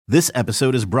This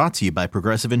episode is brought to you by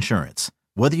Progressive Insurance.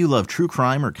 Whether you love true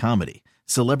crime or comedy,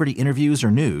 celebrity interviews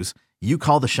or news, you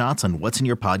call the shots on what's in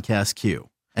your podcast queue.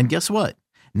 And guess what?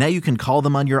 Now you can call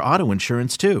them on your auto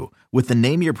insurance too with the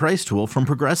Name Your Price tool from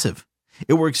Progressive.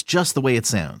 It works just the way it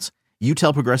sounds. You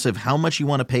tell Progressive how much you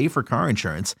want to pay for car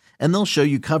insurance, and they'll show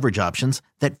you coverage options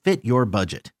that fit your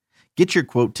budget. Get your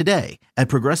quote today at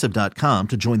Progressive.com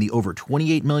to join the over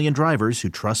 28 million drivers who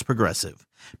trust Progressive.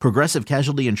 Progressive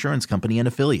Casualty Insurance Company and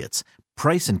Affiliates.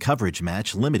 Price and coverage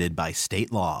match limited by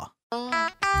state law.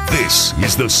 This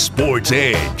is the Sports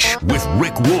Edge with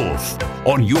Rick Wolf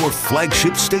on your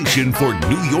flagship station for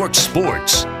New York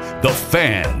sports. The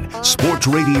Fan, Sports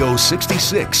Radio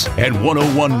 66 and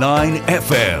 101.9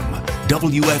 FM,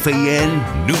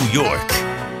 WFAN, New York.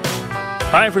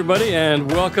 Hi, everybody, and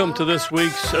welcome to this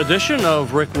week's edition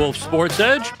of Rick Wolf Sports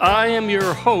Edge. I am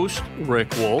your host,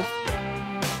 Rick Wolf.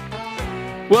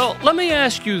 Well, let me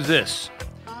ask you this.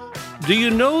 Do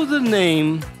you know the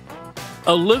name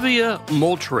Olivia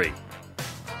Moultrie?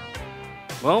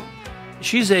 Well,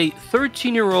 she's a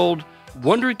 13-year-old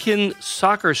wonderkin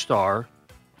soccer star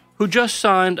who just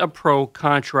signed a pro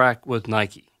contract with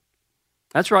Nike.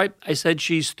 That's right, I said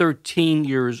she's 13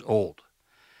 years old.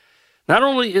 Not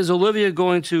only is Olivia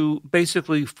going to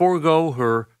basically forego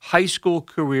her high school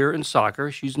career in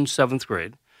soccer, she's in 7th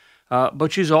grade,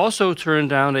 but she's also turned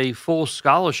down a full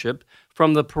scholarship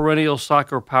from the perennial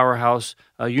soccer powerhouse,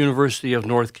 University of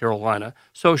North Carolina,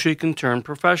 so she can turn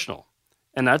professional.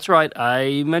 And that's right,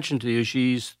 I mentioned to you,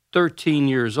 she's 13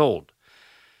 years old.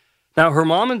 Now, her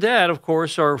mom and dad, of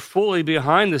course, are fully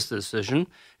behind this decision.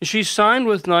 She signed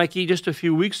with Nike just a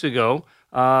few weeks ago,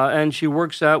 and she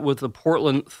works out with the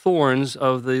Portland Thorns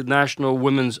of the National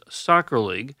Women's Soccer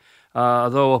League.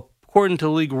 Though, according to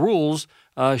league rules,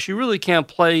 she really can't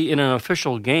play in an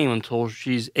official game until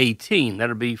she's 18.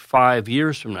 That'll be 5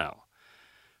 years from now.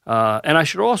 And I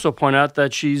should also point out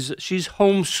that she's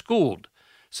homeschooled,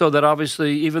 so that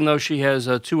obviously, even though she has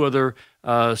two other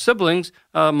siblings,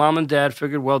 mom and dad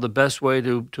figured, well, the best way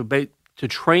to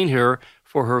train her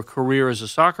for her career as a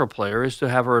soccer player is to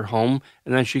have her at home,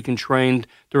 and then she can train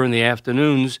during the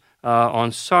afternoons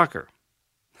on soccer.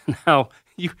 Now,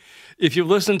 if you've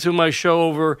listened to my show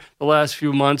over the last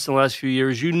few months, the last few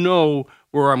years, you know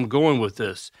where I'm going with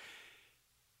this.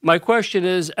 My question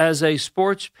is, as a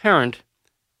sports parent,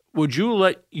 would you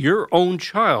let your own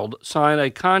child sign a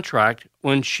contract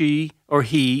when she or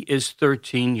he is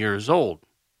 13 years old?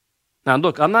 Now,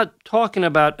 look, I'm not talking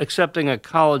about accepting a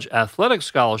college athletic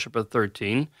scholarship at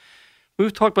 13.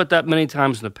 We've talked about that many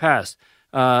times in the past.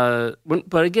 But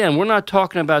again, we're not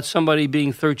talking about somebody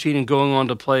being 13 and going on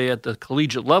to play at the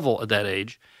collegiate level at that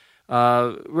age.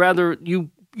 Rather, you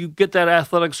get that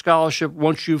athletic scholarship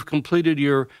once you've completed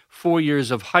your 4 years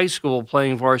of high school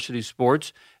playing varsity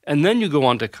sports, and then you go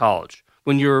on to college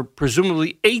when you're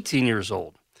presumably 18 years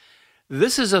old.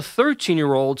 This is a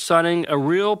 13-year-old signing a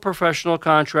real professional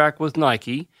contract with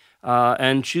Nike,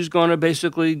 and she's going to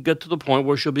basically get to the point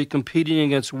where she'll be competing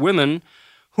against women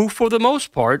who, for the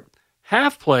most part,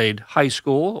 have played high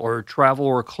school or travel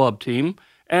or club team,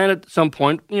 and at some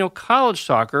point, college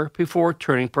soccer before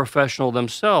turning professional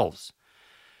themselves.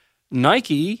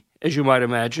 Nike, as you might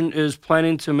imagine, is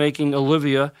planning to making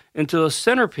Olivia into a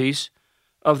centerpiece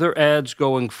of their ads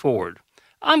going forward.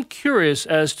 I'm curious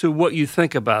as to what you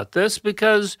think about this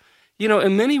because,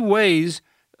 in many ways,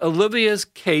 Olivia's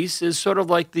case is sort of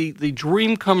like the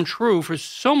dream come true for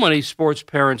so many sports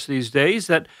parents these days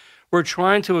that we're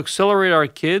trying to accelerate our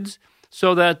kids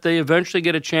so that they eventually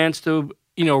get a chance to,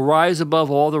 rise above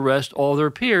all the rest, all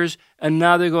their peers, and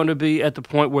now they're going to be at the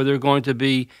point where they're going to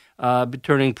be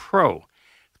turning pro.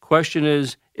 The question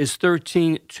is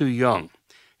 13 too young?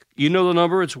 You know the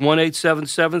number. It's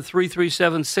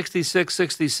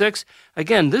 1-877-337-6666.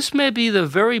 Again, this may be the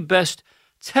very best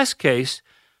test case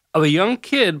of a young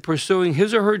kid pursuing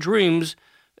his or her dreams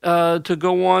to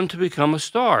go on to become a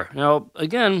star. Now,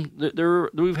 again,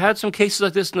 we've had some cases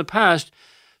like this in the past.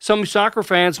 Some soccer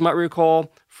fans might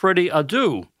recall Freddie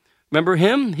Adu. Remember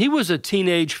him? He was a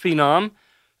teenage phenom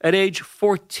at age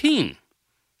 14.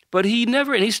 But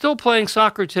and he's still playing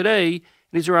soccer today, and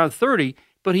he's around 30,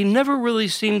 but he never really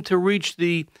seemed to reach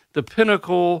the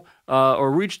pinnacle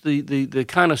or reach the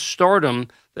kind of stardom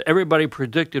that everybody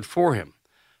predicted for him.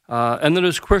 And then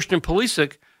there's Christian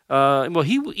Pulisic.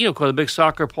 He quite a big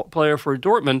soccer player for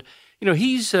Dortmund.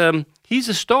 He's a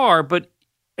star, but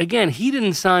again, he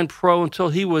didn't sign pro until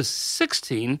he was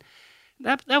 16.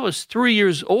 That was 3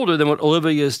 years older than what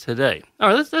Olivia is today. All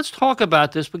right, let's talk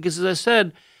about this because, as I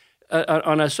said,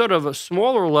 on a sort of a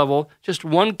smaller level, just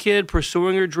one kid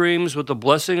pursuing her dreams with the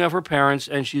blessing of her parents,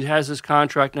 and she has this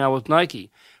contract now with Nike.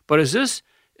 But is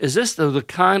is this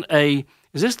is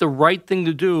this the right thing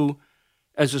to do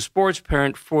as a sports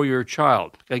parent for your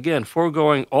child? Again,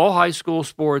 foregoing all high school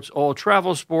sports, all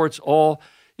travel sports, all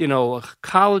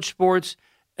college sports,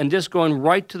 and just going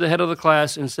right to the head of the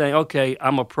class and saying, okay,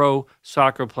 I'm a pro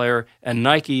soccer player, and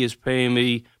Nike is paying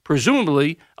me,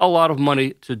 presumably, a lot of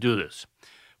money to do this.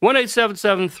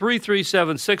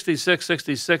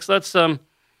 1-877-337-6666.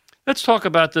 Let's talk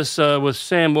about this with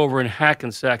Sam over in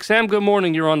Hackensack. Sam, good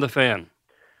morning. You're on the Fan.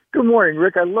 Good morning,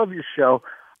 Rick. I love your show.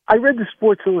 I read the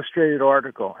Sports Illustrated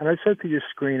article, and I said to your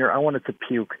screener, I wanted to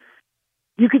puke.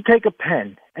 You could take a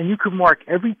pen, and you could mark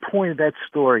every point of that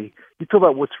story. You talk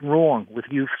about what's wrong with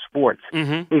youth sports.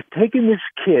 Mm-hmm. They've taken this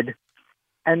kid,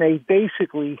 and they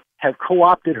basically have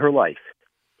co-opted her life.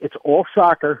 It's all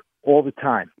soccer all the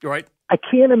time. Right. I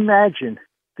can't imagine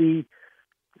the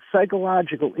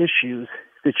psychological issues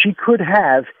that she could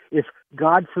have if,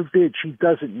 God forbid, she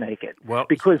doesn't make it. Well,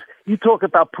 because you talk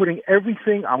about putting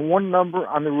everything on one number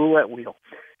on the roulette wheel.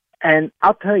 And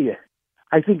I'll tell you,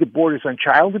 I think it borders on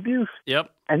child abuse.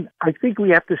 Yep. And I think we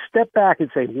have to step back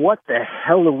and say, what the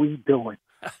hell are we doing?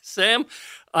 Sam,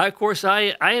 of course,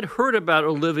 I had heard about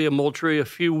Olivia Moultrie a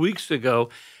few weeks ago.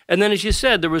 And then, as you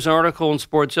said, there was an article in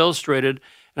Sports Illustrated.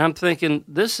 And I'm thinking,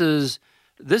 this is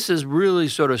really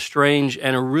sort of strange.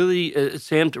 And it really,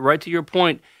 Sam, right to your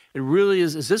point, it really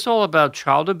is. Is this all about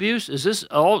child abuse? Is this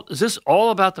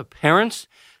all about the parents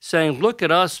saying, look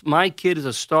at us, my kid is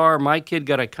a star, my kid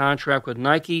got a contract with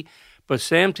Nike? But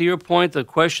Sam, to your point, the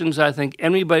questions I think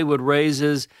anybody would raise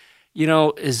is,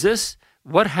 is this,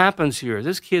 what happens here?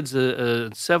 This kid's a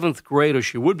seventh grade, or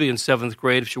she would be in seventh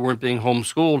grade if she weren't being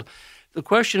homeschooled. The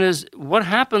question is, what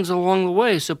happens along the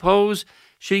way? Suppose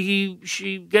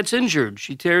she gets injured,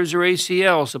 she tears her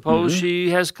ACL. Suppose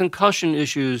she has concussion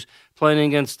issues playing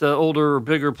against older or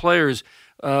bigger players.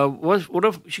 What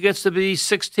if she gets to be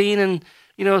 16 and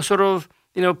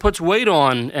puts weight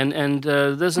on and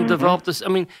doesn't develop this? I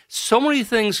mean, so many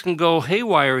things can go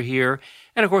haywire here.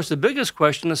 And, of course, the biggest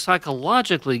question is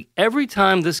psychologically. Every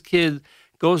time this kid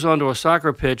goes onto a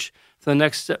soccer pitch for the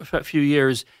next few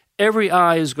years, every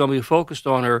eye is going to be focused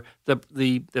on her.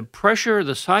 The pressure,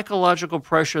 the psychological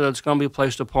pressure that's going to be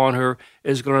placed upon her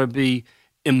is going to be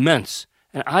immense.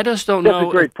 And I just don't know. That's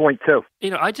a great point, too.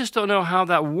 I just don't know how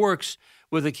that works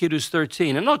with a kid who's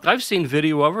 13. And look, I've seen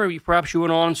video of her. Perhaps you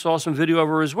went on and saw some video of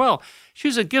her as well.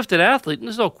 She's a gifted athlete, and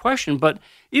there's no question. But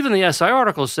even the SI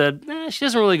article said, she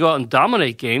doesn't really go out and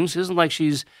dominate games. It isn't like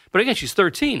but again, she's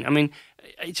 13. I mean,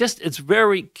 it's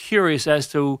very curious as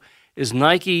to, is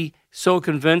Nike so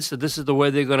convinced that this is the way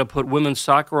they're going to put women's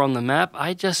soccer on the map?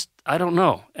 I don't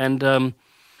know. And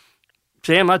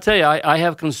Sam, I tell you, I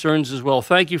have concerns as well.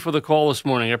 Thank you for the call this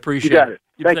morning. I appreciate it. You got it.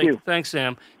 Thank you. Thanks,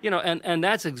 Sam. And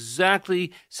that's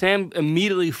exactly, Sam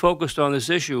immediately focused on this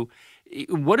issue.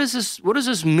 What does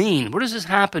this mean? What does this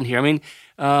happen here? I mean,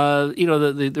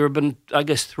 there have been, I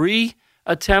guess, 3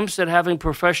 attempts at having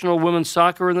professional women's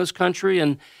soccer in this country,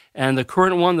 and the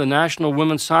current one, the National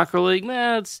Women's Soccer League,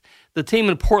 it's the team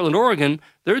in Portland, Oregon.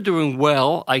 They're doing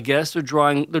well, I guess. They're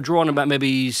drawing about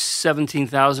maybe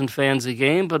 17,000 fans a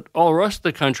game, but all the rest of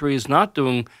the country is not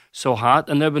doing so hot.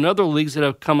 And there have been other leagues that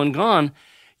have come and gone.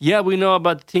 Yeah, we know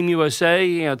about the Team USA.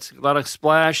 It's a lot of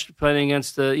splash playing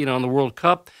against in the World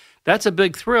Cup. That's a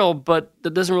big thrill, but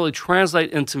that doesn't really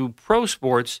translate into pro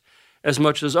sports as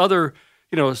much as other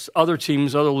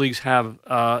teams, other leagues have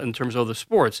in terms of other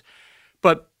sports.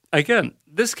 But again,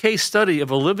 this case study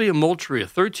of Olivia Moultrie, a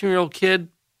 13-year-old kid,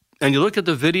 and you look at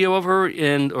the video of her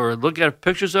or look at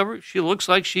pictures of her, she looks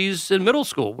like she's in middle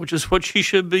school, which is what she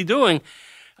should be doing.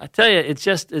 I tell you, it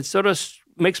sort of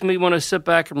makes me want to sit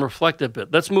back and reflect a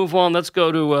bit. Let's move on. Let's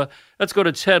go to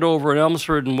Ted over in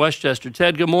Elmsford and Westchester.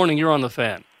 Ted, good morning. You're on the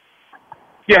Fan.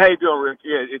 Yeah, how you doing, Rick?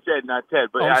 Yeah, it's Ed, not Ted.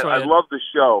 But I love the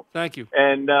show. Thank you.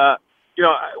 And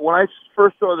when I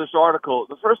first saw this article,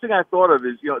 the first thing I thought of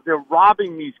is they're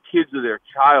robbing these kids of their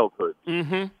childhood.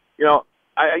 Mm-hmm.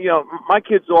 My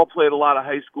kids all played a lot of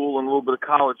high school and a little bit of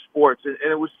college sports, and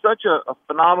it was such a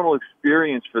phenomenal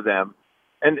experience for them.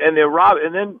 And they're robbed.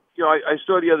 And then I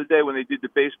saw the other day when they did the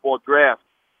baseball draft,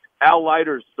 Al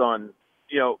Leiter's son,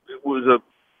 was a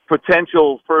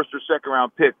potential first or second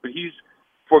round pick, but he's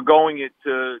foregoing it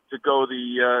to go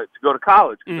to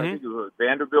college because I think it was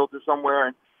Vanderbilt or somewhere.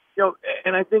 And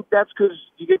and I think that's because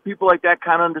you get people like that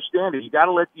kind of understand it. You got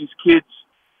to let these kids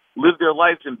live their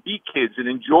lives and be kids and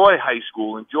enjoy high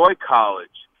school, enjoy college.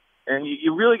 And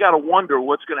you really got to wonder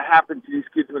what's going to happen to these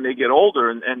kids when they get older.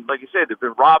 And like you said, they've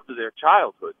been robbed of their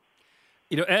childhood.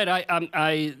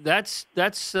 Ed, that's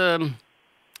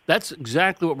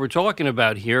exactly what we're talking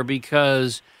about here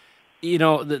because,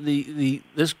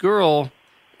 this girl,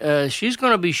 she's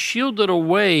going to be shielded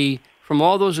away from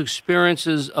all those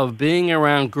experiences of being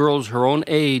around girls her own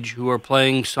age who are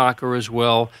playing soccer as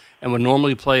well and would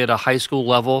normally play at a high school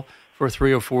level for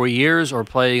 3 or 4 years, or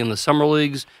play in the summer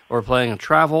leagues, or playing in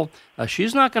travel.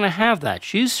 She's not going to have that.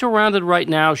 She's surrounded right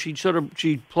now. She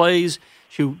plays.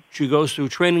 She goes through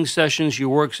training sessions. She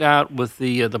works out with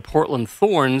the Portland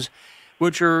Thorns,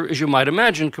 which are, as you might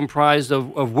imagine, comprised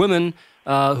of women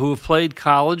who have played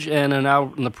college and are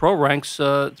now in the pro ranks.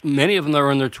 Many of them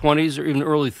are in their 20s or even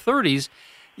early 30s.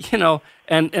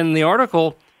 And in the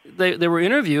article, they were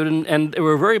interviewed, and they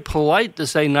were very polite to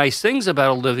say nice things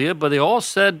about Olivia, but they all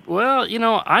said, well,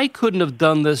 I couldn't have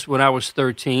done this when I was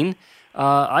 13.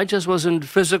 I just wasn't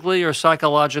physically or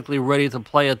psychologically ready to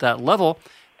play at that level.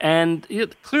 And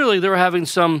clearly they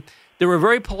were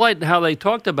very polite in how they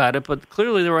talked about it, but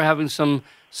clearly they were having some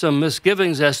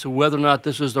misgivings as to whether or not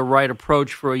this was the right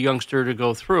approach for a youngster to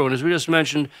go through. And as we just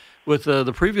mentioned with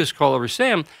the previous caller,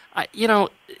 Sam,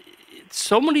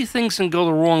 so many things can go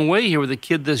the wrong way here with a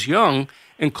kid this young,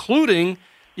 including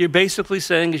you're basically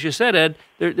saying, as you said, Ed,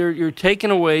 you're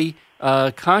taking away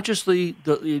consciously,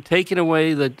 you're taking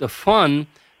away the fun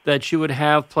that you would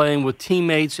have playing with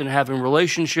teammates and having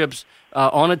relationships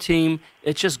on a team.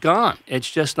 It's just gone.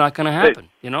 It's just not going to happen,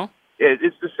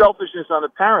 It's the selfishness on the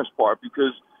parents' part,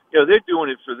 because they're doing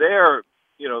it for their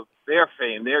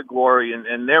fame, their glory,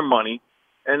 and their money,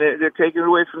 and they're taking it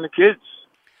away from the kids.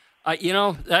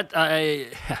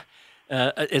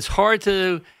 It's hard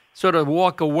to sort of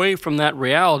walk away from that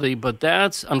reality, but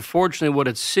that's unfortunately what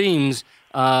it seems.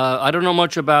 I don't know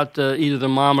much about either the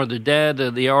mom or the dad.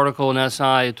 The article in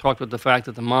SI talked about the fact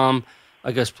that the mom,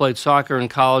 I guess, played soccer in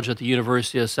college at the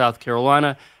University of South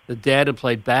Carolina. The dad had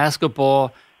played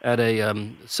basketball at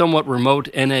a somewhat remote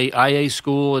NAIA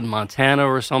school in Montana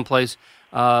or someplace.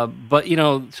 But,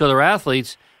 so they're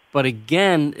athletes. But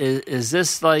again, is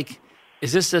this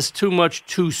just too much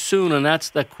too soon? And that's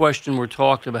the question we're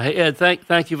talking about. Hey, Ed,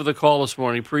 thank you for the call this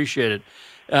morning. Appreciate it.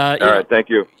 All right, thank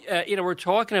you. We're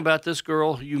talking about this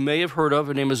girl you may have heard of.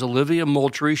 Her name is Olivia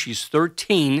Moultrie. She's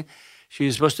 13.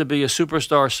 She's supposed to be a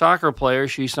superstar soccer player.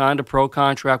 She signed a pro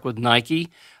contract with Nike,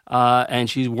 and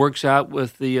she works out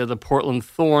with the Portland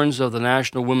Thorns of the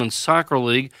National Women's Soccer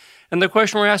League. And the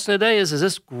question we're asking today is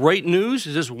this great news?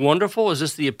 Is this wonderful? Is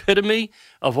this the epitome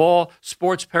of all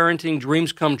sports parenting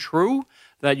dreams come true,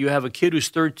 that you have a kid who's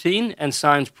 13 and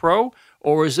signs pro?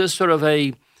 Or is this sort of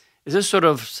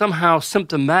somehow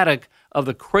symptomatic of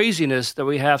the craziness that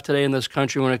we have today in this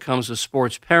country when it comes to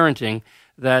sports parenting?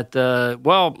 That,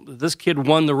 this kid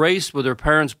won the race with her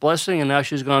parents' blessing, and now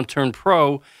she's going to turn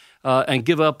pro and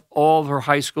give up all of her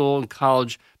high school and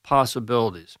college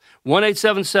possibilities.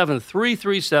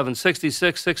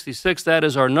 1-877-337-6666. That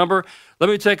is our number. Let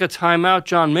me take a timeout.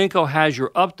 John Minko has your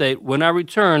update. When I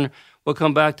return, we'll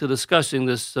come back to discussing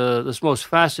this most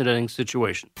fascinating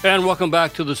situation. And welcome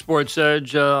back to the Sports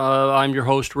Edge. I'm your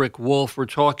host, Rick Wolf. We're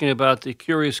talking about the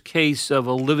curious case of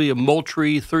Olivia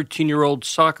Moultrie, 13-year-old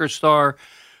soccer star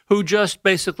who just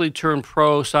basically turned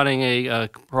pro, signing a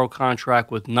pro contract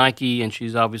with Nike, and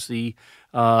she's obviously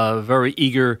very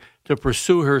eager to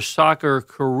pursue her soccer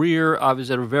career,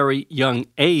 obviously at a very young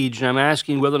age. And I'm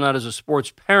asking whether or not, as a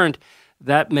sports parent,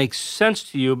 that makes sense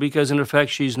to you, because in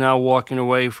effect she's now walking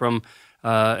away from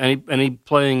any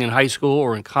playing in high school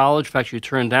or in college. In fact, she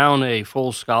turned down a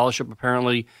full scholarship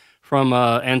apparently from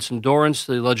Anson Dorrance,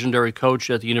 the legendary coach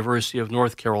at the University of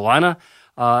North Carolina.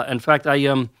 In fact,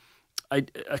 a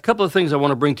couple of things I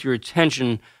want to bring to your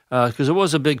attention, because it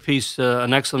was a big piece,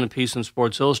 an excellent piece in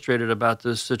Sports Illustrated about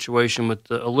this situation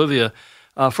with Olivia.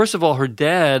 First of all, her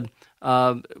dad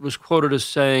was quoted as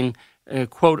saying,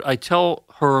 quote, "I tell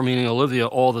her," meaning Olivia,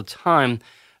 "all the time,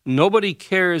 nobody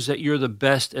cares that you're the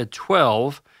best at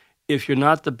 12. If you're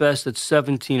not the best at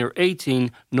 17 or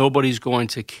 18, nobody's going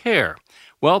to care."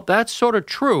 Well, that's sort of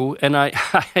true, and I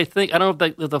think, I don't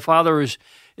know if the father is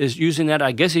using that.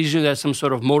 I guess he's using that as some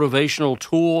sort of motivational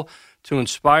tool to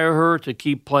inspire her to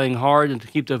keep playing hard and to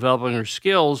keep developing her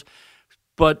skills.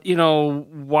 But,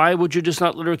 why would you just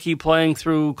not let her keep playing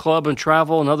through club and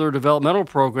travel and other developmental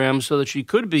programs so that she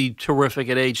could be terrific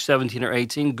at age 17 or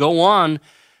 18, go on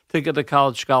to get the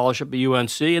college scholarship at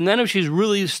UNC, and then if she's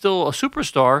really still a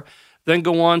superstar, then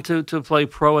go on to play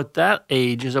pro at that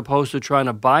age, as opposed to trying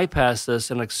to bypass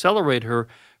this and accelerate her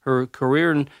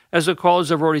career. And as the callers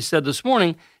have already said this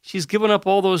morning, she's given up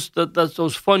all those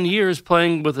fun years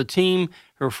playing with a team,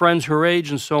 her friends her age,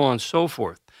 and so on and so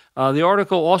forth. The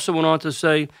article also went on to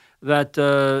say that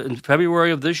in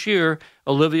February of this year,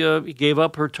 Olivia gave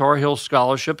up her Tar Heel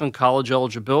scholarship and college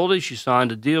eligibility. She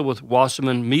signed a deal with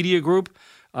Wasserman Media Group,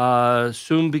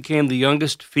 Soon became the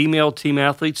youngest female team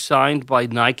athlete signed by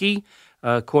Nike.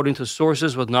 According to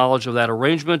sources with knowledge of that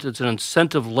arrangement, it's an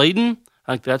incentive-laden,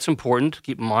 I think that's important to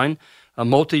keep in mind, a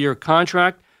multi-year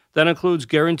contract that includes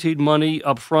guaranteed money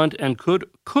up front and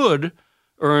could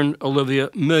earn Olivia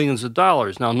millions of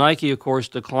dollars. Now, Nike, of course,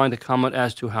 declined to comment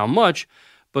as to how much,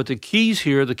 but the keys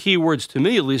here, the key words to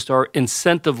me at least, are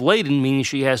incentive-laden, meaning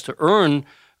she has to earn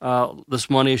this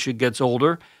money as she gets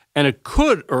older, and it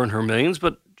could earn her millions,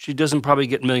 but she doesn't probably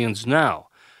get millions now.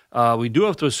 We do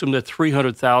have to assume that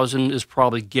 $300,000 is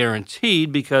probably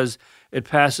guaranteed because it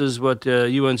passes what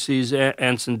UNC's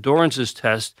Anson Dorrance's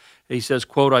test. He says,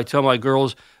 quote, I tell my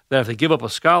girls that if they give up a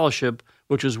scholarship,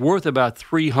 which is worth about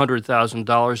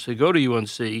 $300,000 to go to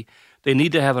UNC, they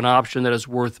need to have an option that is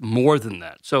worth more than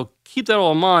that. So keep that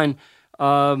all in mind.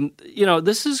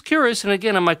 This is curious. And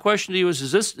again, my question to you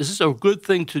is this a good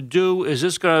thing to do? Is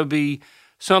this going to be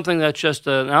something that's just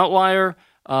an outlier?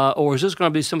 Or is this going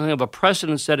to be something of a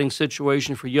precedent-setting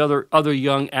situation for other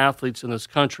young athletes in this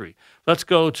country? Let's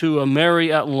go to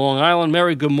Mary out in Long Island.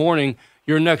 Mary, good morning.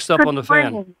 You're next up on the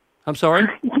fan. I'm sorry?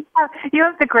 You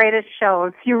have the greatest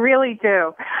shows. You really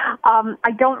do.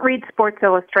 I don't read Sports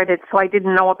Illustrated, so I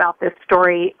didn't know about this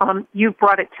story. You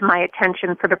brought it to my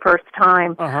attention for the first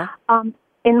time. Uh-huh.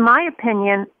 In my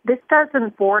opinion, this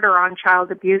doesn't border on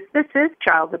child abuse. This is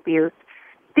child abuse.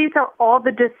 These are all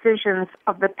the decisions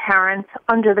of the parents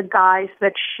under the guise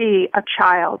that she, a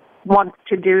child, wants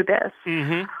to do this.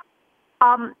 Mm-hmm.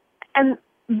 And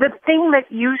the thing that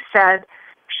you said,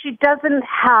 she doesn't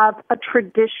have a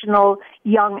traditional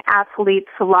young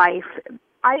athlete's life.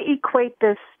 I equate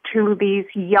this to these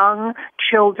young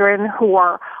children who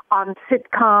are on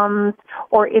sitcoms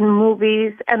or in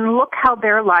movies, and look how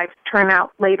their lives turn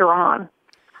out later on.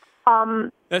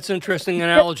 That's an interesting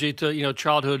analogy to,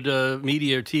 childhood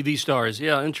media, TV stars.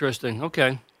 Yeah, interesting.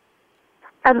 Okay.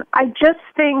 And I just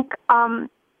think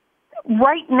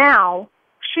right now,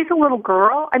 she's a little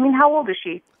girl. I mean, how old is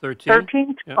she? 13.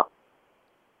 13? Yeah.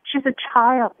 She's a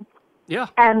child. Yeah.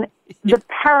 And the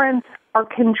parents are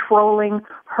controlling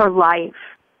her life.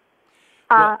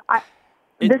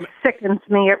 This sickens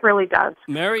me. It really does.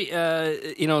 Mary,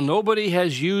 nobody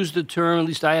has used the term, at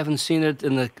least I haven't seen it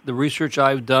in the research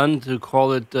I've done, to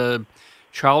call it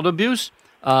child abuse,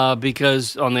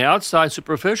 because on the outside,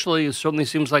 superficially, it certainly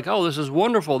seems like, oh, this is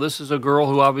wonderful. This is a girl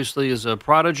who obviously is a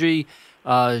prodigy.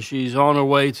 She's on her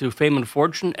way to fame and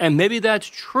fortune, and maybe that's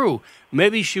true.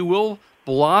 Maybe she will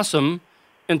blossom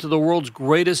into the world's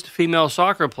greatest female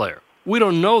soccer player. We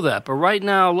don't know that, but right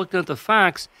now, looking at the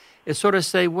facts, it sort of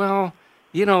say, well,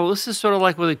 this is sort of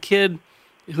like with a kid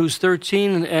who's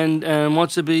 13 and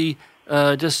wants to be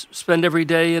just spend every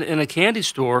day in a candy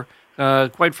store.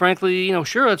 Quite frankly,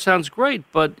 sure, that sounds great,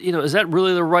 but, is that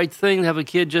really the right thing to have a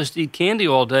kid just eat candy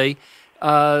all day?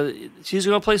 She's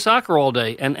going to play soccer all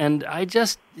day. And I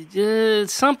just,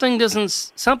 something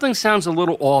sounds a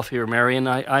little off here, Mary, and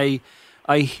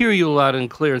I hear you loud and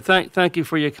clear. Thank you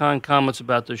for your kind comments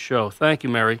about the show. Thank you,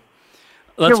 Mary.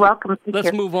 You're welcome.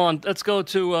 Let's move on. Let's go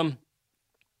to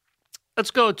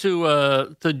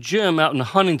Jim out in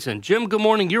Huntington. Jim, good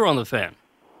morning. You're on the fan.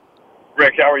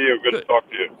 Rick, how are you? Good to talk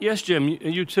to you. Yes, Jim.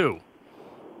 You too.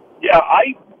 Yeah,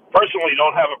 I personally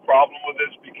don't have a problem with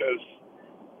this because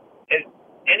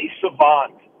any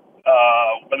savant,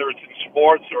 whether it's in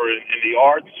sports or in the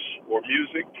arts or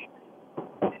music,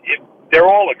 they're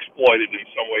all exploited in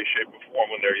some way, shape, or form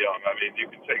when they're young. I mean,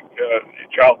 you can take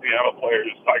child piano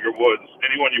players, Tiger Woods,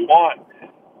 anyone you want.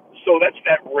 So that's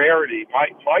that rarity.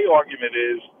 My argument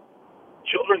is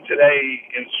children today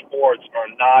in sports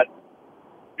are not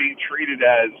being treated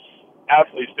as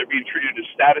athletes. They're being treated as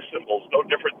status symbols, no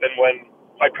different than when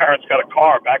my parents got a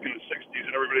car back in the 60s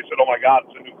and everybody said, oh, my God,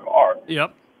 it's a new car.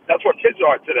 Yep. That's what kids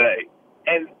are today.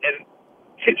 And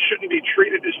kids shouldn't be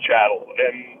treated as chattel.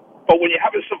 But when you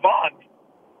have a savant,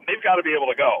 they've got to be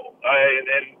able to go.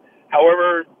 And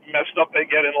however messed up they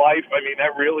get in life, I mean,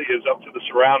 that really is up to the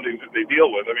surroundings that they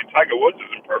deal with. I mean, Tiger Woods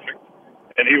isn't perfect,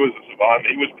 and he was a savant.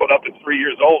 He was put up at 3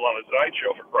 years old on his night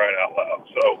show, for crying out loud.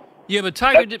 So yeah, but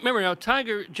Tiger,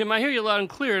 Jim, I hear you loud and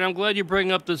clear, and I'm glad you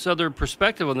bring up this other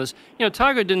perspective on this.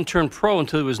 Tiger didn't turn pro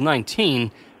until he was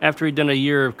 19, after he'd done a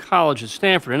year of college at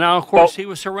Stanford. And now, of course, he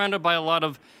was surrounded by a lot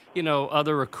of,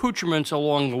 other accoutrements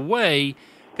along the way,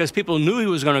 because people knew he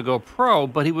was going to go pro,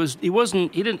 but he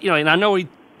didn't, and I know he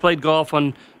played golf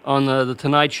on the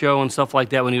Tonight Show and stuff like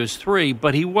that when he was 3,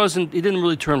 but he didn't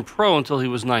really turn pro until he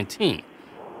was 19.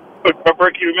 But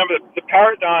Rick, you remember the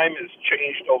paradigm has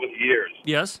changed over the years.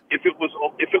 Yes. If it was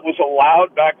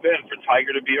allowed back then for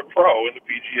Tiger to be a pro in the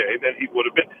PGA, then he would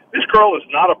have been. This girl is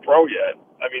not a pro yet.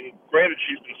 I mean, granted,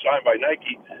 she's been signed by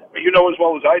Nike, but you know as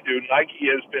well as I do, Nike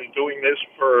has been doing this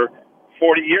for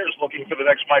 40 years, looking for the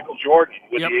next Michael Jordan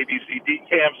with the ABCD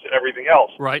camps and everything else.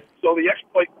 Right. So the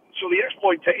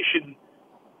exploitation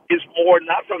is more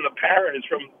not from the parent, it's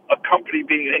from a company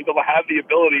being able to have the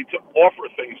ability to offer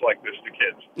things like this to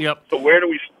kids. Yep. So where do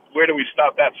we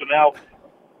stop that? So now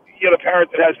you get a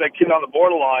parent that has that kid on the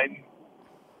borderline.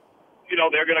 You know,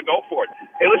 they're going to go for it.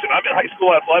 Hey, listen, I'm in high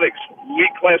school athletics. We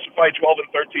classify 12 and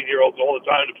 13-year-olds all the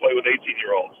time to play with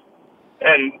 18-year-olds.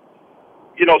 And,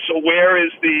 you know, so where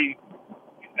is the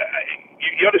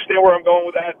you understand where I'm going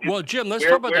with that? Well, Jim, let's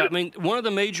talk about that. I mean, one of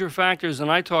the major factors,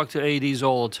 and I talk to ADs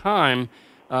all the time,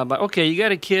 but okay, you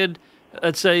got a kid,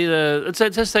 let's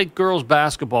take girls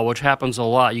basketball, which happens a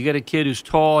lot. You get a kid who's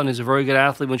tall and is a very good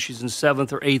athlete when she's in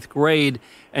 7th or 8th grade,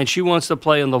 and she wants to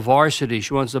play in the varsity.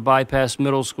 She wants to bypass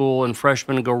middle school and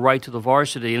freshman and go right to the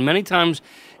varsity. And many times,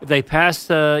 if they pass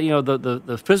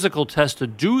the physical test to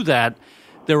do that,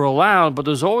 they're allowed, but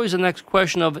there's always the next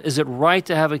question of, is it right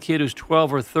to have a kid who's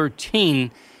 12 or 13,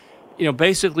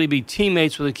 basically be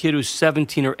teammates with a kid who's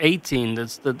 17 or 18?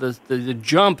 That's the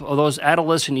jump of those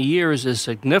adolescent years is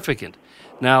significant.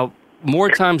 Now,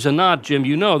 more times than not, Jim,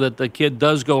 you know that the kid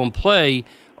does go and play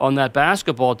on that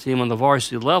basketball team on the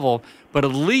varsity level, but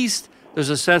at least there's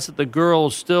a sense that the girl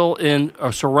is still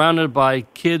are surrounded by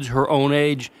kids her own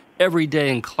age every day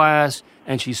in class,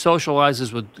 and she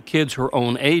socializes with kids her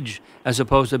own age, as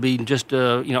opposed to being just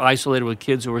isolated with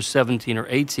kids who are 17 or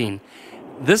 18.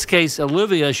 This case,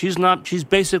 Olivia, she's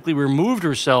basically removed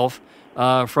herself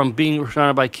from being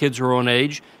surrounded by kids her own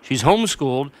age. She's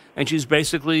homeschooled, and she's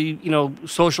basically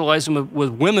socializing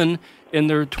with women in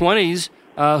their 20s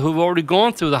who've already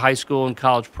gone through the high school and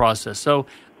college process. So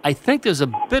I think there's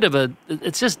a bit of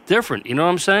it's just different. You know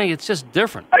what I'm saying? It's just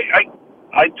different.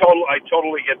 I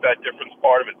totally get that difference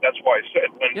part of it. That's why I said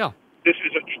this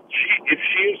is if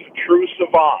she is a true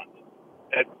savant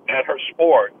at her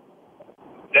sport,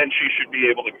 then she should be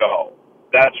able to go.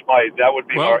 That would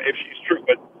be if she's true.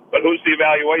 But who's the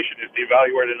evaluation? Is the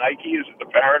evaluator Nike? Is it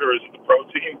the parent or is it the pro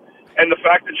team? And the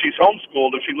fact that she's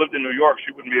homeschooled, if she lived in New York,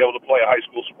 she wouldn't be able to play a high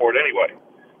school sport anyway.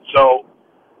 So,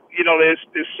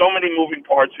 there's so many moving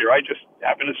parts here. I just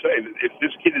happen to say that if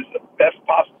this kid is the best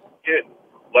possible kid,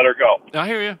 let her go. I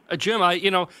hear you. Jim,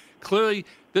 clearly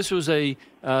this was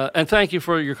and thank you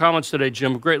for your comments today,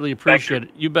 Jim. Greatly appreciate it.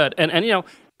 You bet. And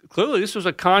clearly this was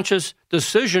a conscious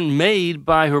decision made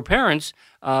by her parents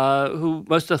who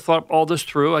must have thought all this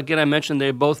through. Again, I mentioned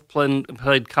they both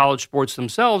played college sports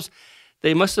themselves.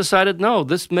 They must have decided, no,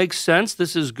 this makes sense.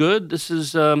 This is good. This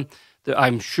is,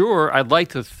 I'm sure, I'd like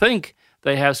to think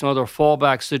they have some other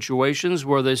fallback situations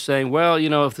where they're saying, well,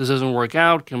 if this doesn't work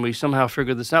out, can we somehow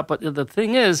figure this out? But the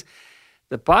thing is,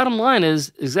 the bottom line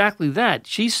is exactly that.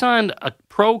 She signed a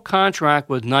pro contract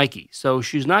with Nike, so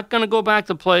she's not going to go back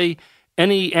to play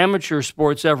any amateur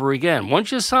sports ever again.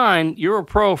 Once you sign, you're a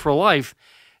pro for life.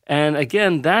 And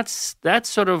again, that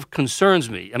sort of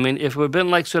concerns me. I mean, if it had been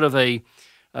like sort of a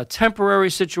temporary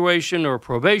situation or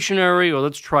probationary, or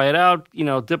let's try it out,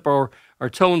 dip our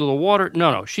toe into the water.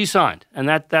 No, she signed, and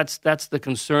that's the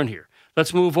concern here.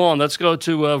 Let's move on. Let's go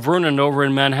to Vernon over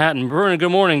in Manhattan. Vernon,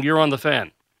 good morning. You're on the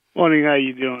Fan. Morning. How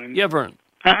you doing? Yeah, Vernon.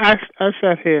 I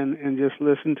sat here and just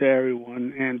listened to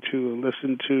everyone and to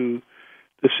listen to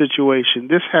the situation.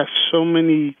 This has so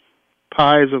many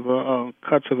cuts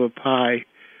of a pie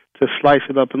to slice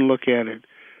it up and look at it.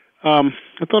 I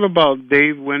thought about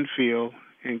Dave Winfield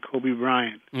and Kobe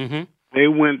Bryant. Mm-hmm. They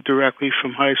went directly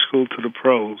from high school to the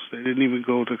pros. They didn't even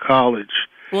go to college.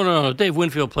 Well, no. Dave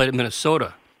Winfield played at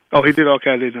Minnesota. Oh, he did? Okay,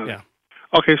 I didn't know that.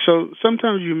 Okay, so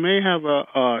sometimes you may have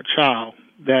a child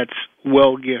that's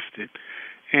well-gifted.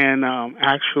 And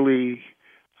actually,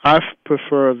 I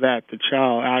prefer that the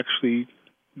child actually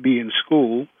be in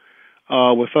school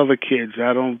with other kids.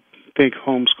 I don't think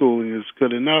homeschooling is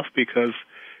good enough because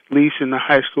at least in the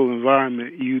high school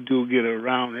environment, you do get a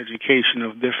round education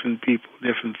of different people,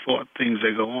 different thought, things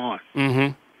that go on.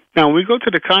 Mm-hmm. Now, when we go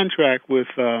to the contract with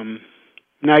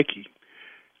Nike,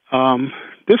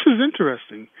 this is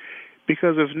interesting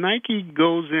because if Nike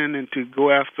goes in and to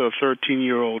go after a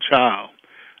 13-year-old child,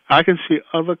 I can see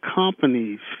other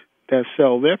companies that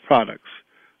sell their products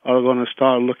are going to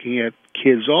start looking at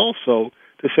kids also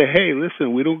to say, hey,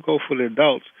 listen, we don't go for the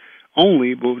adults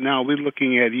only, but now we're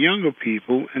looking at younger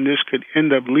people, and this could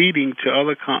end up leading to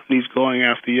other companies going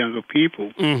after younger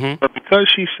people. Mm-hmm. But because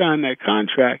she signed that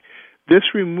contract, this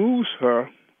removes her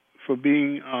from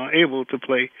being able to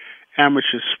play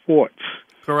amateur sports.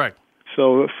 Correct.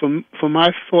 So for my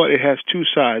thought, it has two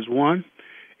sides. One,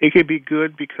 it could be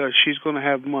good because she's going to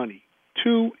have money.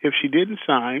 Two, if she didn't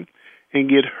sign and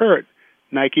get hurt,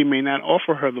 Nike may not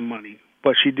offer her the money,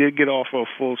 but she did get offered a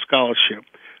full scholarship.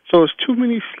 So there's too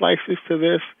many slices to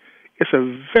this. It's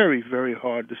a very, very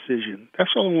hard decision.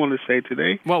 That's all I want to say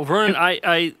today. Well, Vernon,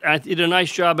 I did a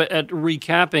nice job at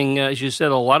recapping, as you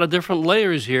said, a lot of different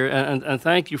layers here, and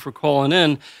thank you for calling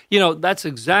in. You know, that's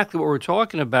exactly what we're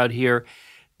talking about here.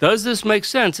 Does this make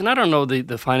sense? And I don't know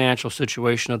the financial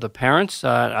situation of the parents.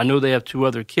 I know they have two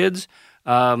other kids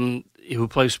who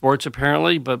play sports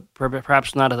apparently, but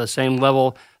perhaps not at the same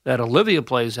level that Olivia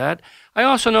plays at. I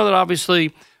also know that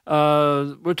obviously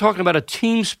we're talking about a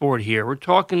team sport here. We're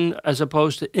talking as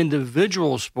opposed to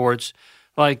individual sports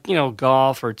like, you know,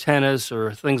 golf or tennis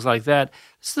or things like that.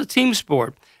 It's a team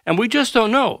sport, and we just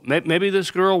don't know. Maybe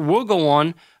this girl will go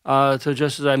on to,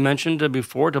 just as I mentioned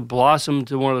before, to blossom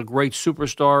to one of the great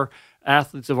superstar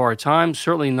athletes of our time.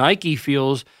 Certainly Nike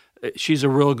feels she's a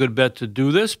real good bet to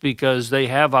do this because they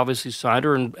have obviously signed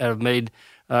her and have made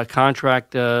a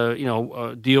contract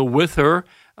deal with her.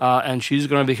 And she's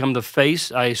going to become the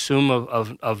face, I assume,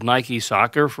 of Nike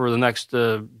soccer for the next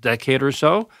decade or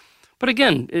so. But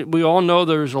again, we all know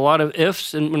there's a lot of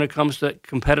ifs when it comes to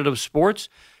competitive sports,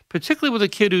 particularly with a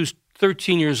kid who's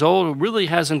 13 years old who really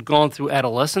hasn't gone through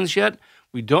adolescence yet.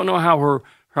 We don't know how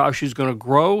she's going to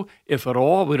grow, if at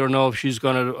all. We don't know if she's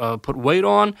going to put weight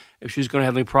on, if she's going to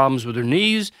have any problems with her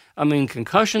knees. I mean,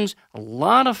 concussions. A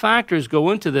lot of factors go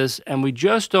into this, and we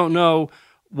just don't know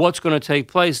what's going to take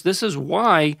place. This is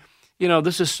why,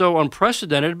 this is so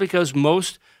unprecedented, because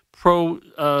most pro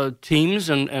teams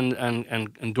and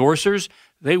endorsers,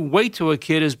 they wait till a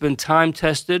kid has been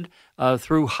time-tested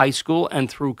through high school and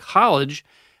through college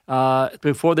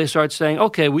before they start saying,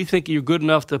 okay, we think you're good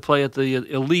enough to play at the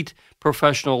elite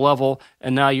professional level,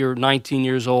 and now you're 19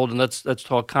 years old, and let's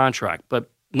talk contract.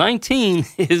 But 19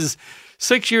 is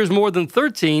 6 years more than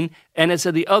 13, and it's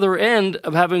at the other end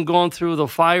of having gone through the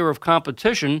fire of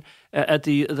competition at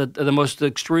the most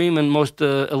extreme and most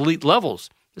elite levels.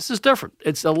 This is different.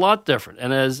 It's a lot different.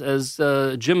 And as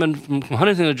Jim from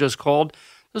Huntington had just called,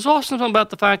 there's also something about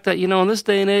the fact that, in this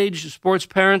day and age, sports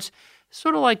parents,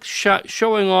 sort of like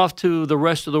showing off to the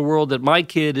rest of the world that my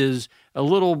kid is a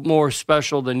little more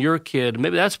special than your kid.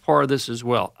 Maybe that's part of this as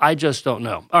well. I just don't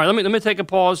know. All right, let me take a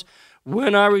pause.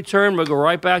 When I return, we'll go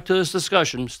right back to this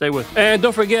discussion. Stay with me. And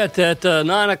don't forget that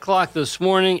 9 o'clock this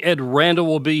morning, Ed Randall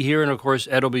will be here. And, of course,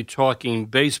 Ed will be talking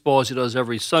baseball, as he does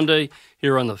every Sunday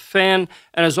here on The Fan.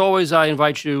 And, as always, I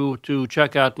invite you to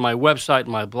check out my website and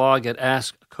my blog at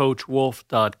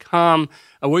AskCoachWolf.com,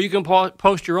 where you can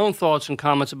post your own thoughts and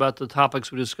comments about the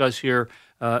topics we discuss here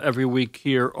every week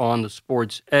here on The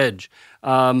Sports Edge.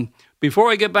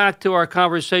 Before I get back to our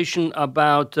conversation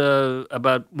about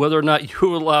whether or not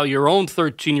you allow your own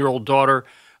 13-year-old daughter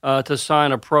to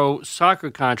sign a pro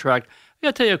soccer contract, I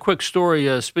got to tell you a quick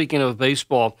story, speaking of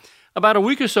baseball. About a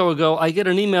week or so ago, I get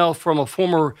an email from a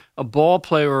former ball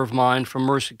player of mine from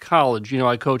Mercy College.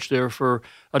 I coached there for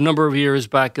a number of years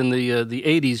back in the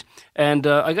 80s. And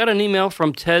I got an email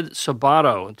from Ted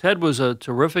Sabato. Ted was a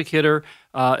terrific hitter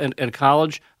in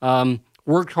college.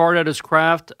 Worked hard at his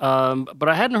craft, but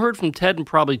I hadn't heard from Ted in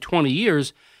probably 20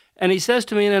 years. And he says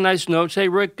to me in a nice note, "Hey,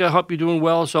 Rick, I hope you're doing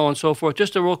well," so on and so forth.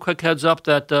 Just a real quick heads up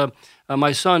that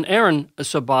my son, Aaron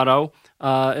Sabato,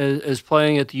 is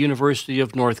playing at the University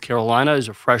of North Carolina as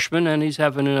a freshman, and he's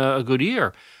having a good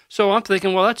year. So I'm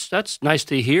thinking, well, that's nice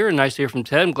to hear, and nice to hear from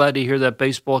Ted. I'm glad to hear that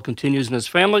baseball continues in his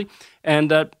family,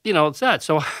 and it's that.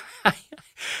 So I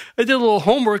did a little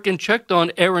homework and checked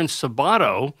on Aaron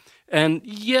Sabato. And,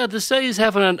 yeah, to say he's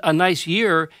having a nice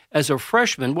year as a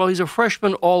freshman, well, he's a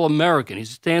freshman All-American. He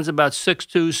stands about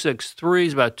 6'2", 6'3",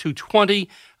 he's about 220,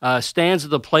 stands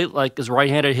at the plate like his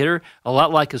right-handed hitter, a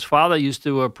lot like his father used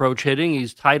to approach hitting.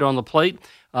 He's tight on the plate,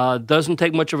 doesn't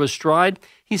take much of a stride.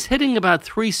 He's hitting about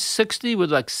 360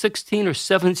 with like 16 or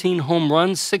 17 home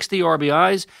runs, 60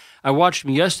 RBIs. I watched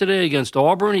him yesterday against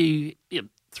Auburn. He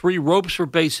 3 ropes for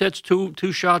base hits,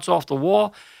 two shots off the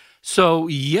wall. So,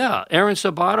 yeah, Aaron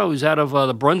Sabato is out of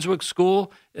the Brunswick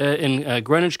School in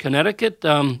Greenwich, Connecticut.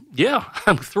 Yeah,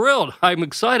 I'm thrilled. I'm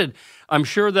excited. I'm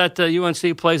sure that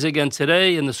UNC plays again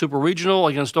today in the Super Regional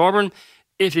against Auburn.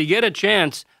 If you get a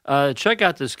chance, check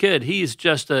out this kid. He's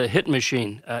just a hit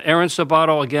machine. Aaron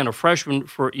Sabato, again, a freshman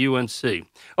for UNC.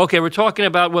 Okay, we're talking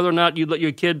about whether or not you let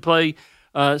your kid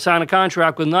sign a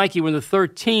contract with Nike when they're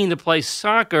 13 to play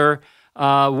soccer.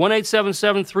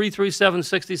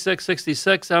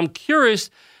 1-877-337-6666. I'm curious.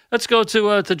 Let's go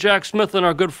to Jack Smith and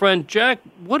our good friend Jack.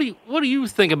 What do you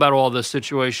think about all this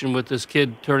situation with this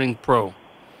kid turning pro?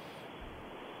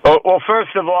 Well,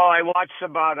 first of all, I watched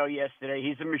Sabato yesterday.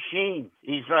 He's a machine.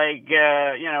 He's like,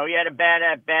 he had a bad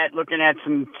at bat, looking at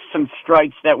some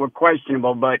strikes that were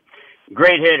questionable, but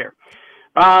great hitter.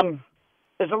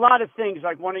 There's a lot of things,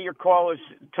 like one of your callers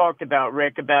talked about,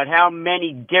 Rick, about how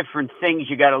many different things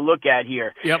you got to look at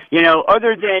here. Yep.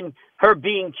 Other than her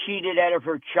being cheated out of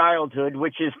her childhood,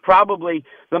 which is probably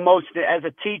the most, as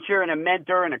a teacher and a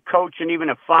mentor and a coach and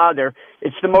even a father,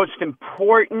 it's the most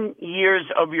important years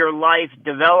of your life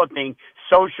developing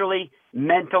socially,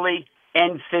 mentally,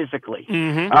 and physically.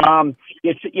 Mm-hmm.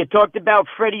 You talked about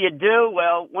Freddie Adu.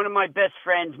 Well, one of my best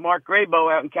friends, Mark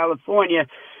Grabo, out in California,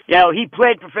 he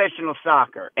played professional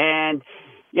soccer. And,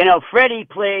 Freddie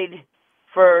played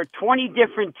for 20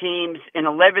 different teams in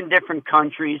 11 different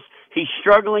countries. He's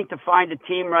struggling to find a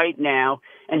team right now.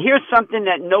 And here's something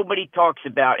that nobody talks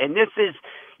about. And this is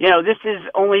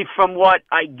only from what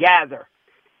I gather.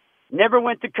 Never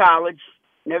went to college,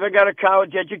 never got a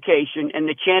college education, and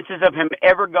the chances of him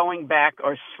ever going back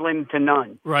are slim to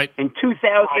none. Right. In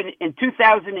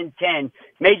 2010,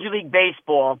 Major League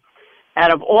Baseball, out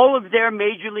of all of their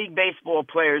Major League Baseball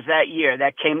players that year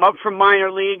that came up from minor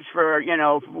leagues for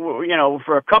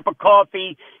a cup of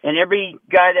coffee, and every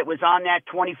guy that was on that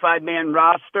 25-man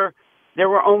roster, there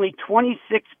were only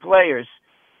 26 players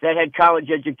that had college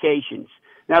educations.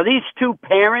 Now, these two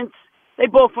parents, they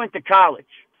both went to college,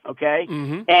 okay?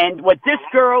 Mm-hmm. And what this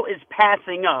girl is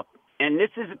passing up, and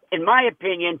this is, in my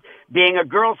opinion, being a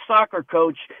girls' soccer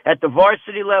coach at the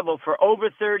varsity level for over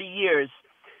 30 years,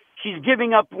 she's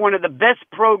giving up one of the best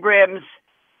programs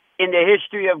in the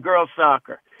history of girls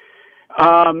soccer.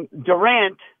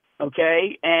 Durant,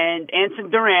 okay, and Anson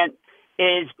Durant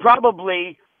is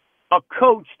probably a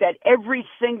coach that every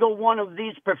single one of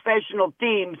these professional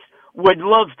teams would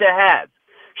love to have.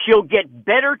 She'll get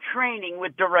better training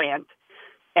with Durant.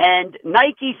 And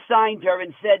Nike signed her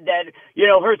and said that,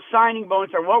 her signing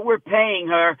bonus or what we're paying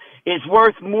her is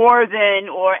worth more than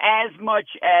or as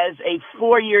much as a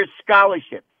 4-year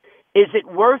scholarship. Is it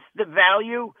worth the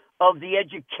value of the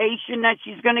education that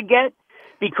she's going to get?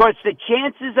 Because the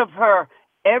chances of her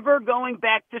ever going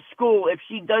back to school, if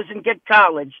she doesn't get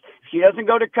college, if she doesn't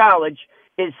go to college,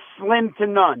 is slim to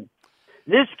none.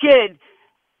 This kid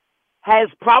has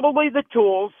probably the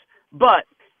tools, but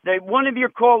one of your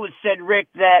callers said, Rick,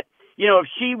 that, if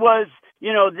she was,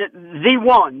 the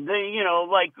one,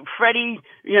 like Freddie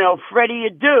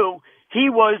Adu, he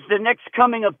was the next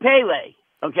coming of Pele.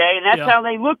 Okay, and that's how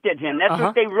they looked at him. That's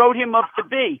what they wrote him up to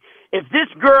be. If this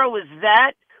girl is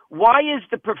that, why is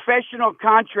the professional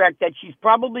contract that she's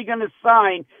probably going to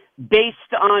sign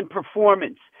based on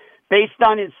performance, based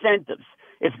on incentives?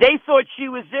 If they thought she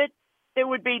was it, there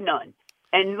would be none.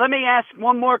 And let me ask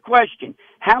one more question.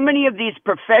 How many of these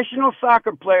professional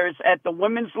soccer players at the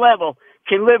women's level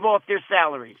can live off their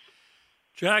salaries?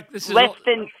 Jack, this is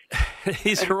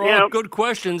these are all good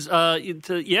questions. I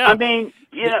mean,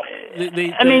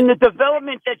 the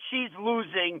development that she's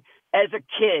losing as a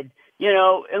kid,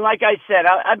 and like I said,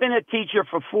 I've been a teacher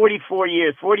for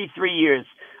 43 years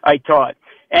I taught.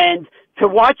 And to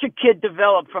watch a kid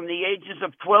develop from the ages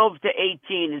of 12 to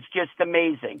 18 is just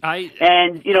amazing.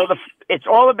 It's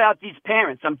all about these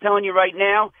parents. I'm telling you right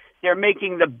now, they're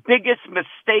making the biggest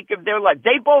mistake of their life.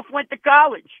 They both went to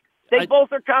college. They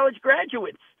both are college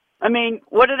graduates. I mean,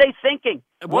 what are they thinking?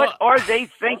 What are they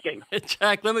thinking?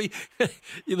 Jack, let me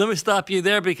stop you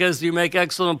there because you make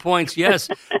excellent points. Yes,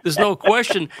 there's no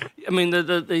question. I mean,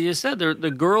 you said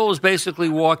the girl is basically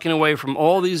walking away from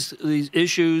all these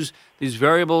issues, these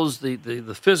variables,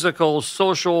 the physical,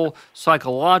 social,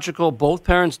 psychological. Both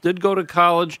parents did go to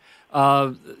college.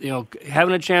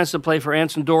 Having a chance to play for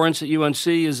Anson Dorrance at UNC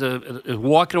is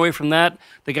walking away from that.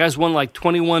 The guy's won like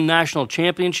 21 national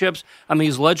championships. I mean,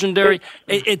 he's legendary.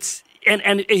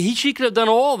 She could have done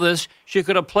all this. She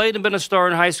could have played and been a star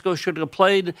in high school. She could have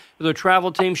played with a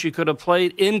travel team. She could have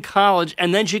played in college,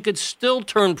 and then she could still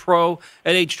turn pro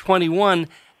at age 21.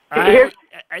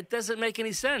 It doesn't make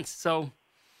any sense. So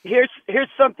here's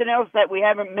something else that we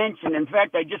haven't mentioned. In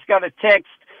fact, I just got a text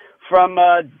from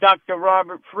Dr.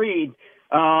 Robert Freed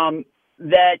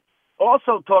that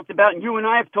also talked about, and you and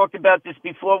I have talked about this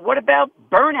before, what about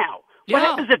burnout? Yeah. What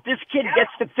happens if this kid gets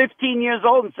to 15 years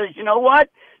old and says, you know what,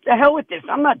 the hell with this,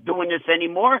 I'm not doing this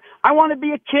anymore, I want to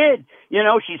be a kid.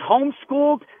 She's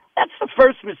homeschooled. That's the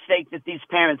first mistake that these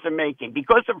parents are making.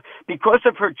 Because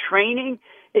of her training,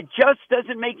 it just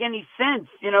doesn't make any sense.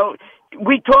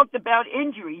 We talked about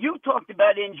injury. You talked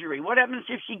about injury. What happens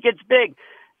if she gets big?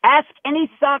 Ask any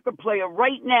soccer player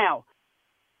right now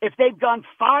if they've gone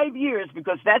 5 years,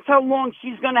 because that's how long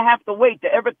she's going to have to wait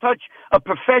to ever touch a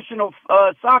professional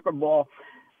soccer ball.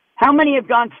 How many have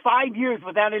gone 5 years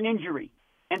without an injury?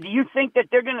 And do you think that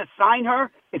they're going to sign her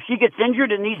if she gets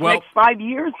injured in these next 5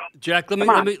 years? Jack, let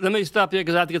me stop you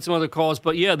because I have to get some other calls.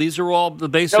 But yeah, these are all the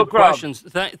basic questions.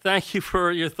 Thank you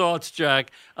for your thoughts,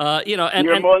 Jack.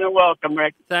 You're more than welcome,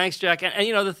 Rick. Thanks, Jack. And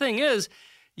the thing is,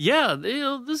 yeah,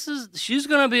 she's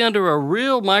going to be under a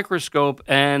real microscope,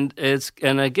 and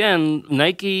again,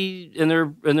 Nike in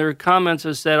their comments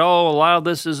has said, a lot of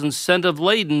this is incentive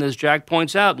laden, as Jack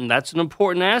points out, and that's an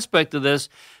important aspect of this.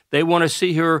 They want to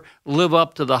see her live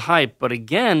up to the hype. But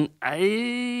again,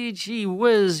 gee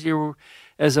whiz, you're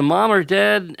as a mom or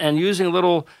dad and using a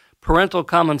little parental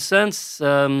common sense.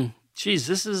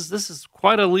 This is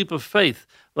quite a leap of faith.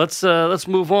 Let's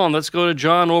move on. Let's go to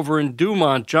John over in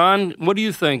Dumont. John, what do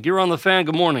you think? You're on the Fan.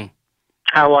 Good morning.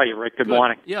 How are you, Rick? Good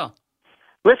morning. Yeah.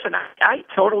 Listen, I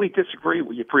totally disagree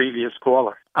with your previous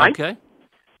caller. Okay.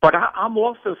 But I'm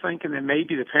also thinking that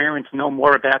maybe the parents know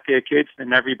more about their kids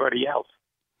than everybody else.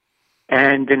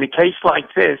 And in a case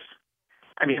like this,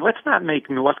 I mean, let's not make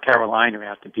North Carolina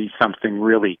out to be something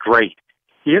really great.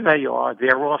 Here they are.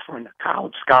 They're offering a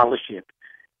college scholarship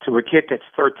to a kid that's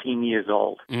 13 years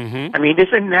old. Mm-hmm. I mean,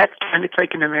 isn't that kind of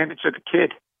taking advantage of the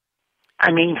kid?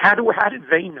 I mean, how did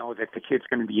they know that the kid's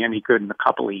going to be any good in a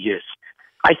couple of years?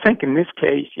 I think in this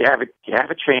case, you have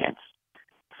a chance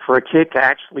for a kid to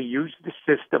actually use the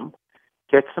system,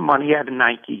 get some money out of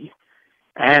Nike,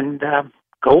 and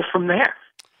go from there.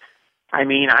 I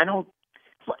mean,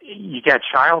 you got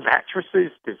child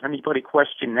actresses. Does anybody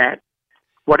question that?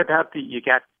 What about you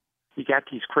got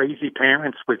these crazy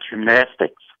parents with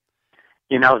gymnastics?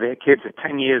 Their kids are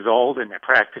 10 years old and they're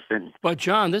practicing. But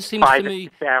John, this seems 5 to me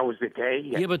 6 hours a day.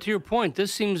 Yeah, but to your point,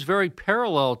 this seems very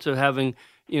parallel to having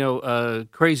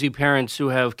crazy parents who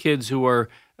have kids who are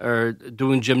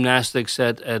doing gymnastics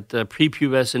at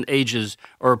prepubescent ages,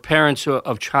 or parents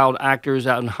of child actors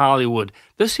out in Hollywood.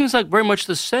 This seems like very much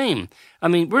the same. I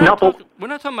mean, we're not talking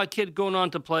about a kid going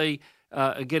on to play,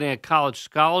 getting a college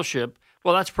scholarship.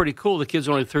 Well, that's pretty cool. The kid's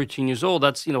only 13 years old.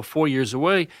 That's 4 years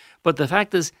away. But the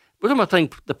fact is, we're talking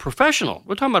about the professional.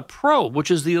 We're talking about pro, which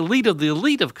is the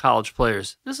elite of college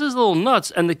players. This is a little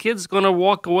nuts, and the kid's going to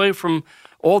walk away from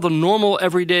all the normal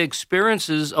everyday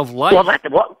experiences of life.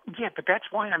 Yeah, but that's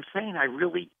why I'm saying I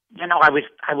really,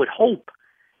 I would hope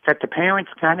that the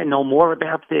parents kind of know more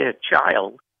about their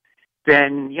child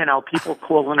than, people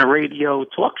calling a radio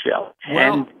talk show.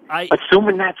 Well, and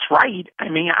assuming that's right, I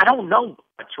mean, I don't know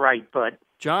that's right, but...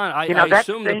 John, I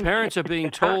assume the parents are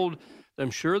being told... I'm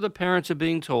sure the parents are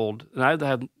being told, and I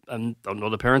don't know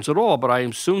the parents at all, but I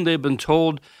assume they've been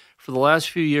told for the last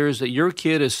few years that your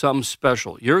kid is something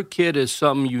special. Your kid is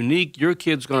something unique. Your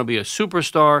kid's going to be a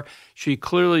superstar. She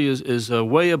clearly is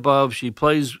way above. She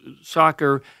plays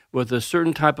soccer with a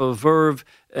certain type of verve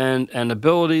and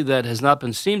ability that has not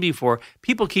been seen before.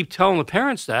 People keep telling the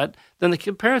parents that. Then the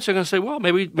parents are going to say, well,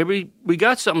 maybe we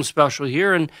got something special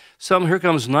here. And here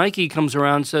comes Nike comes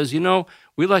around and says,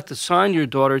 we'd like to sign your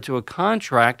daughter to a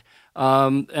contract,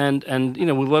 and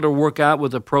we let her work out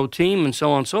with a pro team and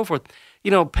so on and so forth.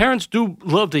 Parents do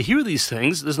love to hear these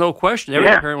things. There's no question. Every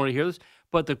parent want to hear this.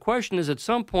 But the question is, at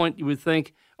some point, you would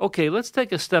think, okay, let's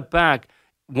take a step back.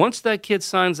 Once that kid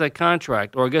signs that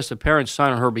contract, or I guess the parents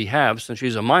sign on her behalf since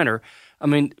she's a minor, I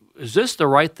mean, is this the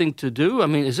right thing to do? I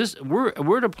mean,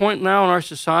 we're at a point now in our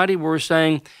society where we're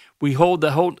saying we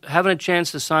having a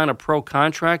chance to sign a pro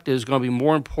contract is going to be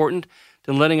more important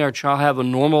than letting our child have a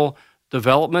normal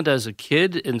development as a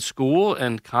kid in school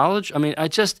and college? I mean,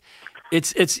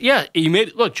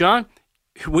 look, John,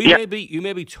 you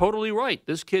may be totally right.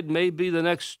 This kid may be the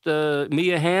next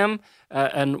Mia Hamm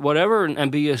and whatever,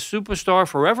 and be a superstar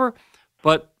forever.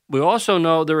 But we also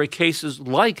know there are cases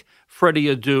like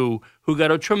Freddie Adu, who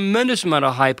got a tremendous amount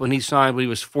of hype when he signed when he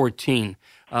was 14,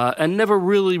 and never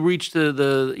really reached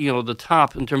the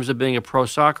top in terms of being a pro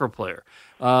soccer player.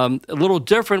 A little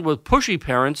different with pushy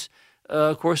parents.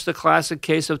 Of course, the classic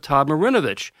case of Todd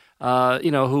Marinovich,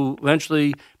 who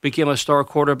eventually became a star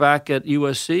quarterback at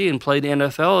USC and played the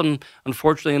NFL, and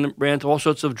unfortunately ran into all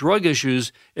sorts of drug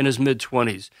issues in his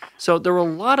mid-20s. So there are a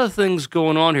lot of things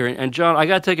going on here. And John, I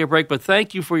got to take a break, but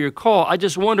thank you for your call. I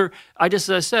just wonder, as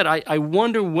I said, I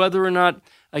wonder whether or not,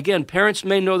 again, parents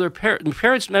may know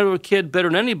parents may know their kid better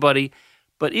than anybody,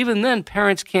 but even then,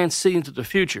 parents can't see into the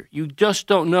future. You just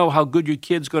don't know how good your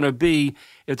kid's going to be.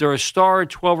 If they're a star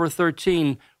at 12 or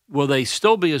 13, will they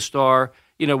still be a star,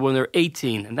 when they're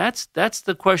 18? And that's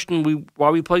the question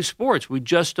why we play sports. We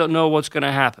just don't know what's going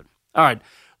to happen. All right,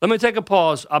 let me take a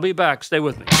pause. I'll be back. Stay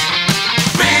with me.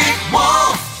 Rick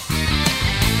Wolf,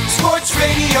 Sports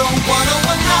Radio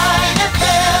 101.9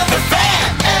 FM, The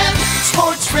Fan, and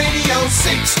Sports Radio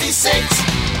 66,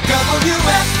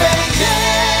 WFAN.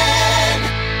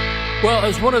 Well,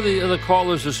 as one of the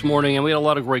callers this morning, and we had a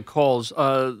lot of great calls,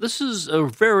 this is a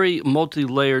very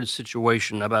multi-layered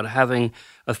situation about having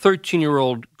a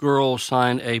 13-year-old girl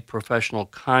sign a professional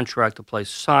contract to play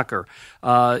soccer.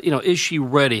 Is she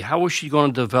ready? How is she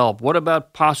going to develop? What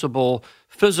about possible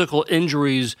physical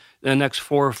injuries in the next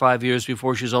 4 or 5 years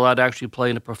before she's allowed to actually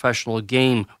play in a professional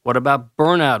game? What about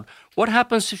burnout? What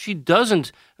happens if she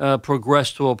doesn't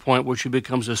progress to a point where she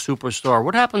becomes a superstar?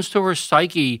 What happens to her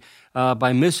psyche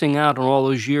by missing out on all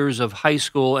those years of high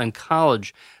school and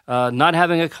college? Not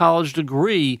having a college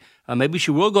degree, maybe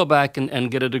she will go back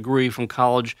and get a degree from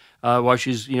college while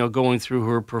she's going through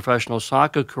her professional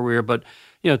soccer career. But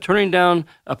turning down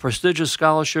a prestigious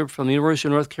scholarship from the University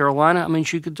of North Carolina, I mean,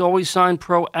 she could always sign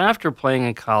pro after playing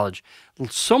in college.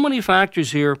 So many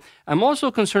factors here. I'm also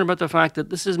concerned about the fact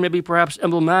that this is maybe perhaps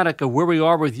emblematic of where we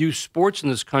are with youth sports in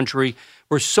this country.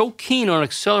 We're so keen on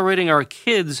accelerating our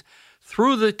kids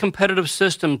through the competitive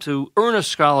system to earn a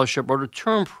scholarship or to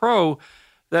turn pro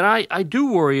that I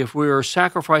do worry if we are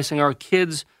sacrificing our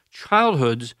kids'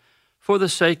 childhoods for the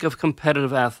sake of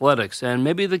competitive athletics. And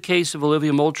maybe the case of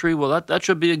Olivia Moultrie, well, that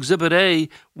should be Exhibit A.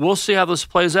 We'll see how this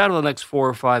plays out in the next 4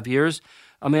 or 5 years.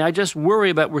 I mean, I just worry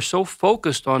about we're so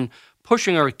focused on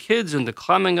pushing our kids into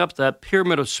climbing up that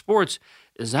pyramid of sports.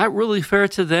 Is that really fair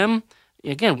to them?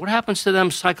 Again, what happens to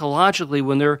them psychologically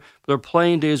when their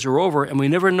playing days are over, and we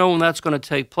never know when that's going to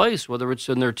take place, whether it's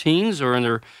in their teens or in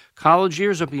their college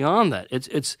years or beyond that.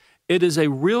 It is a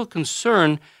real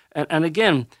concern, and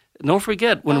again, don't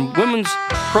forget, when women's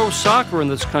pro soccer in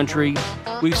this country,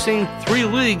 we've seen 3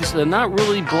 leagues that are not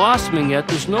really blossoming yet.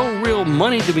 There's no real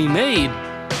money to be made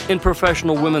in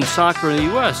professional women's soccer in the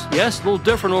U.S. Yes, a little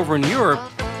different over in Europe,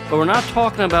 but we're not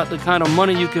talking about the kind of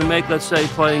money you can make, let's say,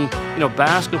 playing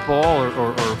basketball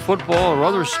or football or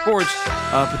other sports,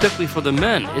 particularly for the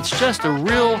men. It's just a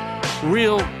real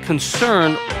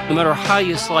concern, no matter how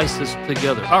you slice this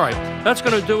together. All right, that's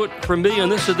going to do it for me on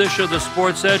this edition of The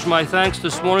Sports Edge. My thanks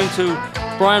this morning to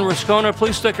Brian Rascona.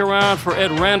 Please stick around for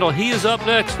Ed Randall. He is up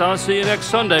next. I'll see you next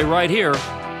Sunday right here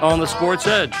on The Sports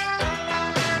Edge.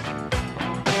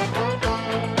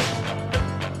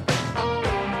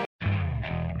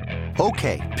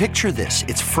 Okay, picture this.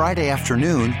 It's Friday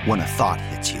afternoon when a thought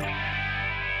hits you.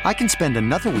 I can spend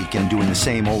another weekend doing the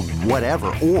same old whatever,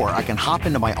 or I can hop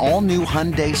into my all-new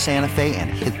Hyundai Santa Fe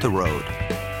and hit the road.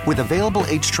 With available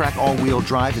H-Track all-wheel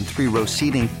drive and 3-row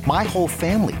seating, my whole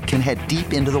family can head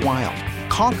deep into the wild.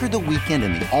 Conquer the weekend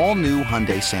in the all-new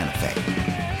Hyundai Santa Fe.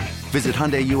 Visit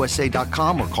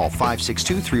HyundaiUSA.com or call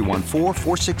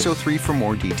 562-314-4603 for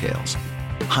more details.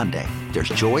 Hyundai, there's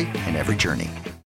joy in every journey.